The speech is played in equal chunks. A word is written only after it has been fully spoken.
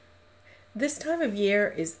This time of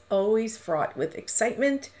year is always fraught with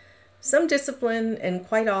excitement, some discipline, and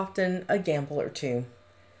quite often a gamble or two.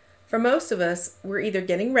 For most of us, we're either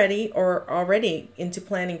getting ready or already into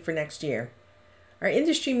planning for next year. Our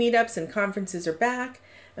industry meetups and conferences are back,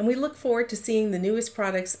 and we look forward to seeing the newest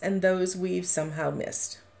products and those we've somehow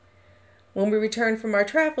missed. When we return from our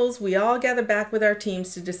travels, we all gather back with our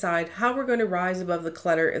teams to decide how we're going to rise above the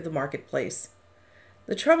clutter of the marketplace.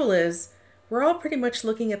 The trouble is, we're all pretty much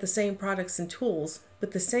looking at the same products and tools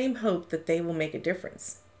with the same hope that they will make a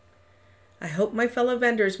difference. I hope my fellow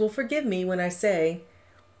vendors will forgive me when I say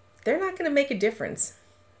they're not going to make a difference.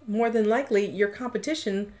 More than likely, your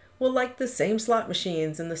competition will like the same slot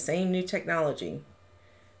machines and the same new technology.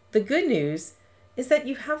 The good news is that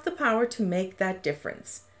you have the power to make that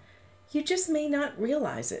difference. You just may not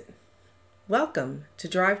realize it. Welcome to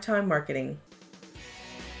Drive Time Marketing.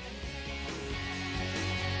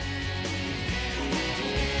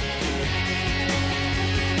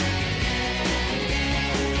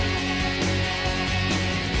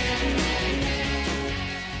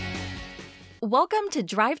 Welcome to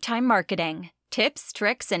Drive Time Marketing. Tips,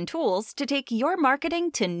 tricks, and tools to take your marketing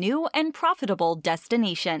to new and profitable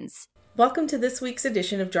destinations. Welcome to this week's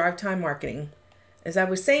edition of Drive Time Marketing. As I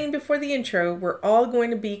was saying before the intro, we're all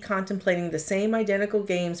going to be contemplating the same identical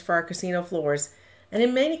games for our casino floors, and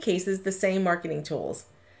in many cases, the same marketing tools.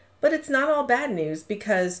 But it's not all bad news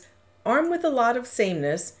because, armed with a lot of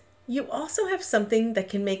sameness, you also have something that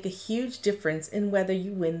can make a huge difference in whether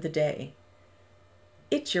you win the day.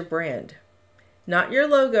 It's your brand. Not your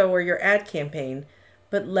logo or your ad campaign,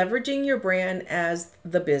 but leveraging your brand as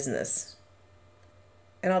the business.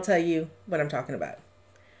 And I'll tell you what I'm talking about.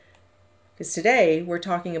 Because today we're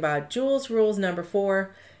talking about Jules Rules number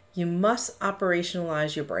 4, you must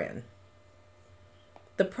operationalize your brand.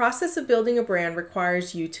 The process of building a brand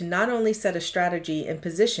requires you to not only set a strategy and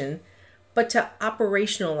position, but to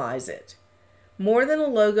operationalize it. More than a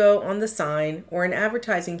logo on the sign or an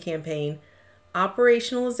advertising campaign,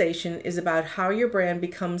 operationalization is about how your brand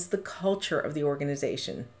becomes the culture of the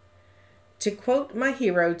organization. To quote my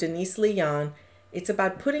hero, Denise Leon, it's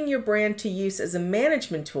about putting your brand to use as a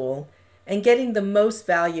management tool and getting the most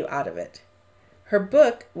value out of it. Her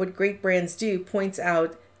book, What Great Brands Do, points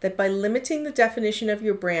out that by limiting the definition of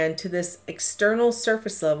your brand to this external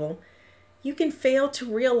surface level, you can fail to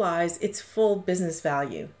realize its full business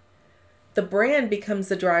value. The brand becomes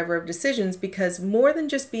the driver of decisions because more than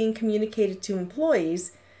just being communicated to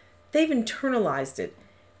employees, they've internalized it.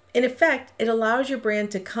 In effect, it allows your brand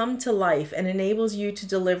to come to life and enables you to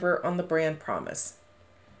deliver on the brand promise.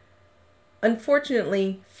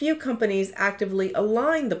 Unfortunately, few companies actively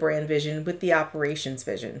align the brand vision with the operations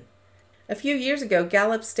vision. A few years ago,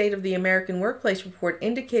 Gallup's State of the American Workplace report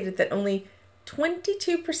indicated that only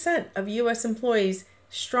 22% of U.S. employees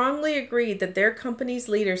strongly agreed that their company's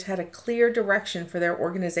leaders had a clear direction for their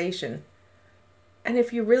organization. And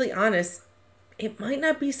if you're really honest, it might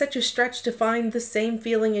not be such a stretch to find the same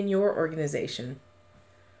feeling in your organization.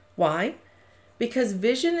 Why? Because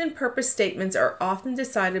vision and purpose statements are often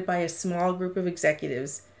decided by a small group of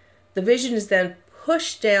executives. The vision is then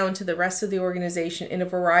pushed down to the rest of the organization in a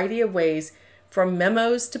variety of ways, from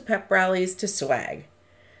memos to pep rallies to swag.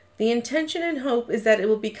 The intention and hope is that it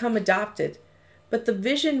will become adopted, but the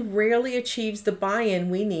vision rarely achieves the buy-in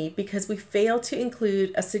we need because we fail to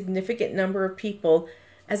include a significant number of people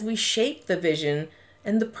as we shape the vision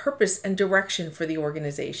and the purpose and direction for the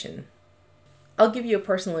organization. I'll give you a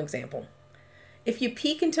personal example. If you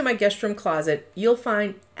peek into my guest room closet, you'll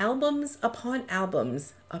find albums upon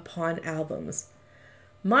albums upon albums.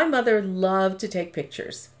 My mother loved to take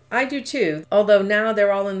pictures. I do too, although now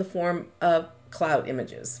they're all in the form of cloud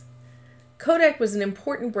images. Kodak was an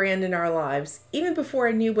important brand in our lives, even before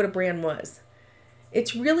I knew what a brand was.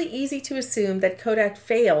 It's really easy to assume that Kodak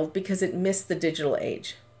failed because it missed the digital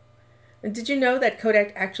age. And did you know that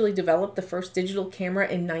Kodak actually developed the first digital camera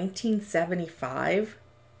in 1975?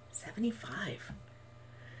 75.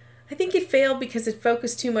 I think it failed because it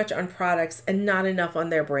focused too much on products and not enough on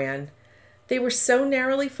their brand. They were so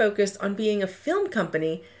narrowly focused on being a film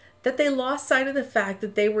company that they lost sight of the fact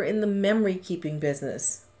that they were in the memory-keeping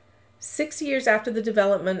business. 6 years after the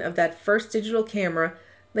development of that first digital camera,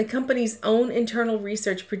 the company's own internal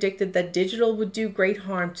research predicted that digital would do great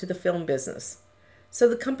harm to the film business. So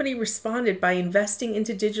the company responded by investing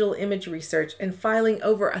into digital image research and filing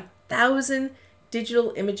over 1,000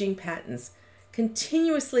 digital imaging patents,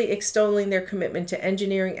 continuously extolling their commitment to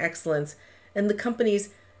engineering excellence and the company's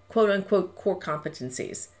quote-unquote core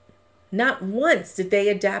competencies. Not once did they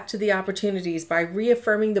adapt to the opportunities by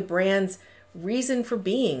reaffirming the brand's reason for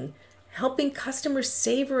being, helping customers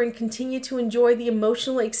savor and continue to enjoy the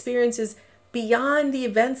emotional experiences beyond the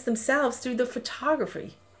events themselves through the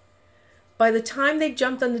photography. By the time they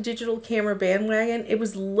jumped on the digital camera bandwagon, it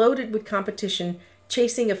was loaded with competition,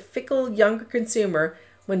 chasing a fickle younger consumer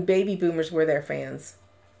when baby boomers were their fans.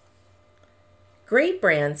 Great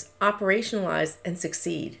brands operationalize and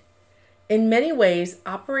succeed. In many ways,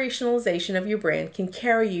 operationalization of your brand can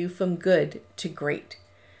carry you from good to great.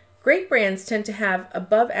 Great brands tend to have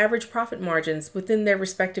above average profit margins within their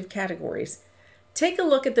respective categories. Take a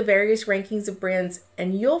look at the various rankings of brands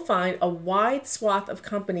and you'll find a wide swath of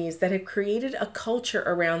companies that have created a culture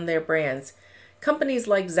around their brands. Companies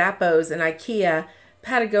like Zappos and IKEA,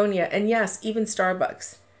 Patagonia, and yes, even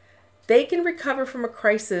Starbucks. They can recover from a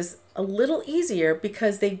crisis a little easier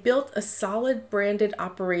because they built a solid branded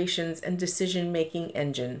operations and decision-making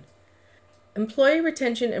engine. Employee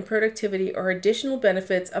retention and productivity are additional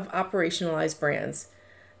benefits of operationalized brands.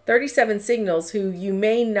 37 Signals, who you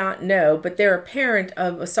may not know, but they're a parent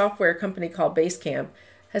of a software company called Basecamp,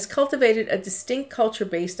 has cultivated a distinct culture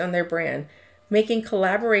based on their brand, making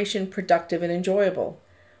collaboration productive and enjoyable.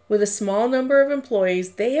 With a small number of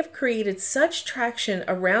employees, they have created such traction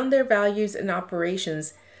around their values and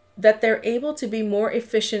operations that they're able to be more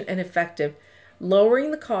efficient and effective,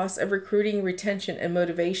 lowering the cost of recruiting, retention, and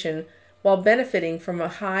motivation while benefiting from a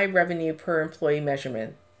high revenue per employee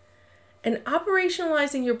measurement. And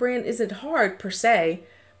operationalizing your brand isn't hard per se,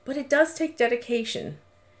 but it does take dedication.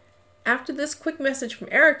 After this quick message from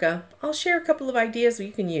Erica, I'll share a couple of ideas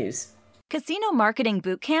you can use. Casino Marketing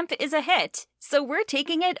Bootcamp is a hit, so we're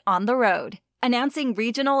taking it on the road. Announcing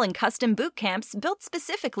regional and custom boot camps built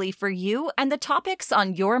specifically for you and the topics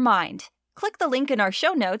on your mind. Click the link in our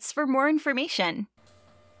show notes for more information.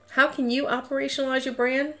 How can you operationalize your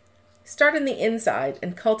brand? Start on the inside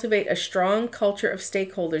and cultivate a strong culture of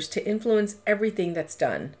stakeholders to influence everything that's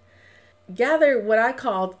done. Gather what I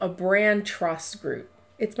called a brand trust group.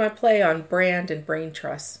 It's my play on brand and brain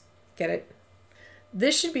trust. Get it?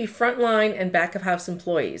 This should be frontline and back-of-house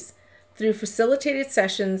employees. Through facilitated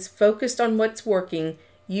sessions focused on what's working,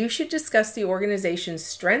 you should discuss the organization's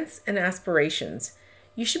strengths and aspirations.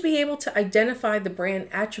 You should be able to identify the brand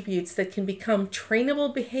attributes that can become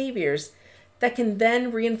trainable behaviors that can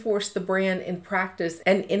then reinforce the brand in practice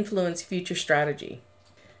and influence future strategy.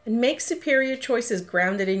 And make superior choices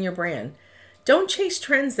grounded in your brand. Don't chase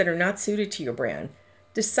trends that are not suited to your brand.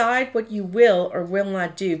 Decide what you will or will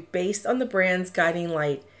not do based on the brand's guiding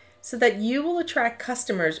light so that you will attract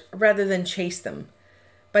customers rather than chase them.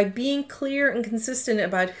 By being clear and consistent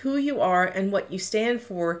about who you are and what you stand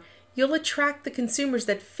for, you'll attract the consumers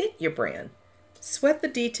that fit your brand. Sweat the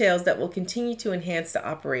details that will continue to enhance the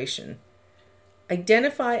operation.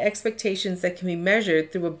 Identify expectations that can be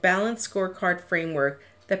measured through a balanced scorecard framework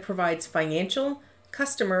that provides financial,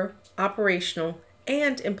 customer, operational,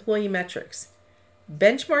 and employee metrics.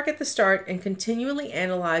 Benchmark at the start and continually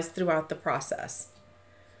analyze throughout the process.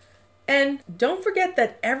 And don't forget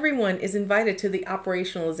that everyone is invited to the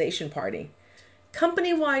operationalization party.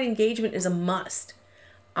 Company-wide engagement is a must.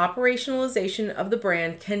 Operationalization of the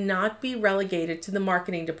brand cannot be relegated to the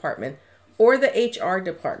marketing department or the HR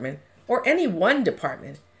department or any one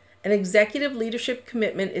department. An executive leadership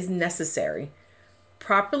commitment is necessary.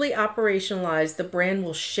 Properly operationalized, the brand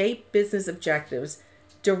will shape business objectives,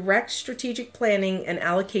 direct strategic planning and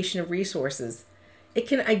allocation of resources. It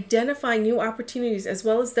can identify new opportunities as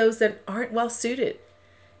well as those that aren't well suited.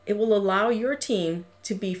 It will allow your team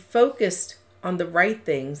to be focused on the right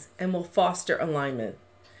things and will foster alignment.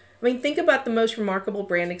 Think about the most remarkable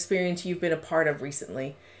brand experience you've been a part of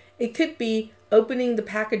recently. It could be opening the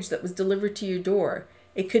package that was delivered to your door.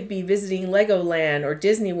 It could be visiting Legoland or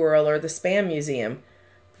Disney World or the Spam Museum.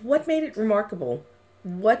 What made it remarkable?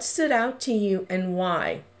 What stood out to you and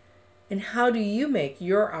why? And how do you make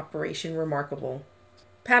your operation remarkable?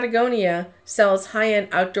 Patagonia sells high-end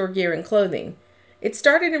outdoor gear and clothing. It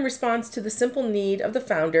started in response to the simple need of the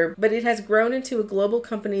founder, but it has grown into a global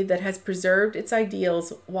company that has preserved its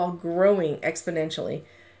ideals while growing exponentially,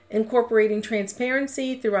 incorporating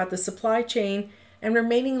transparency throughout the supply chain and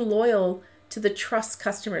remaining loyal to the trust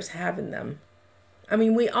customers have in them.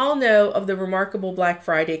 We all know of the remarkable Black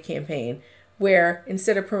Friday campaign, where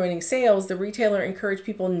instead of promoting sales, the retailer encouraged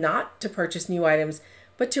people not to purchase new items,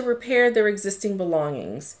 but to repair their existing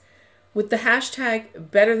belongings. With the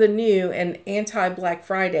hashtag Better Than New and anti-Black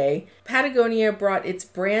Friday, Patagonia brought its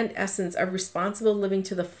brand essence of responsible living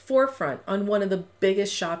to the forefront on one of the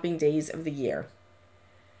biggest shopping days of the year.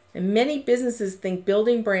 And many businesses think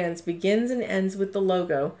building brands begins and ends with the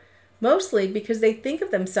logo, mostly because they think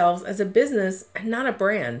of themselves as a business and not a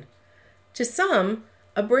brand. To some,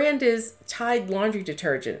 a brand is Tide laundry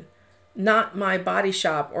detergent. not my body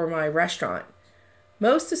shop or my restaurant.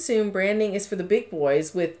 Most assume branding is for the big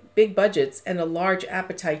boys with big budgets and a large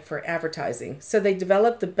appetite for advertising, so they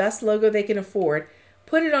develop the best logo they can afford,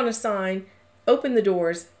 put it on a sign, open the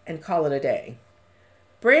doors, and call it a day.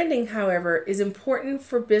 Branding, however, is important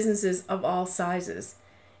for businesses of all sizes.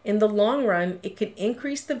 In the long run, it can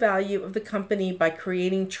increase the value of the company by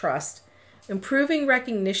creating trust, improving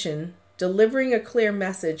recognition, delivering a clear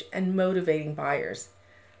message, and motivating buyers.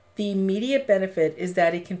 The immediate benefit is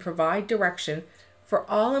that it can provide direction for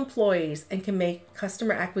all employees and can make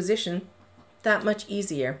customer acquisition that much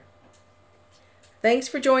easier. Thanks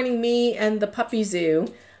for joining me and the Puppy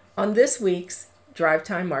Zoo on this week's Drive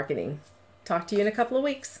Time Marketing. Talk to you in a couple of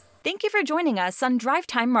weeks. Thank you for joining us on Drive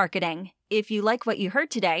Time Marketing. If you like what you heard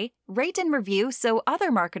today, rate and review so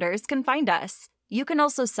other marketers can find us. You can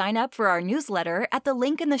also sign up for our newsletter at the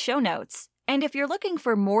link in the show notes. And if you're looking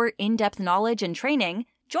for more in-depth knowledge and training,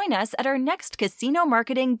 join us at our next Casino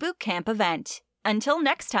Marketing Bootcamp event. Until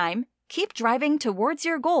next time, keep driving towards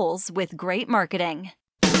your goals with great marketing.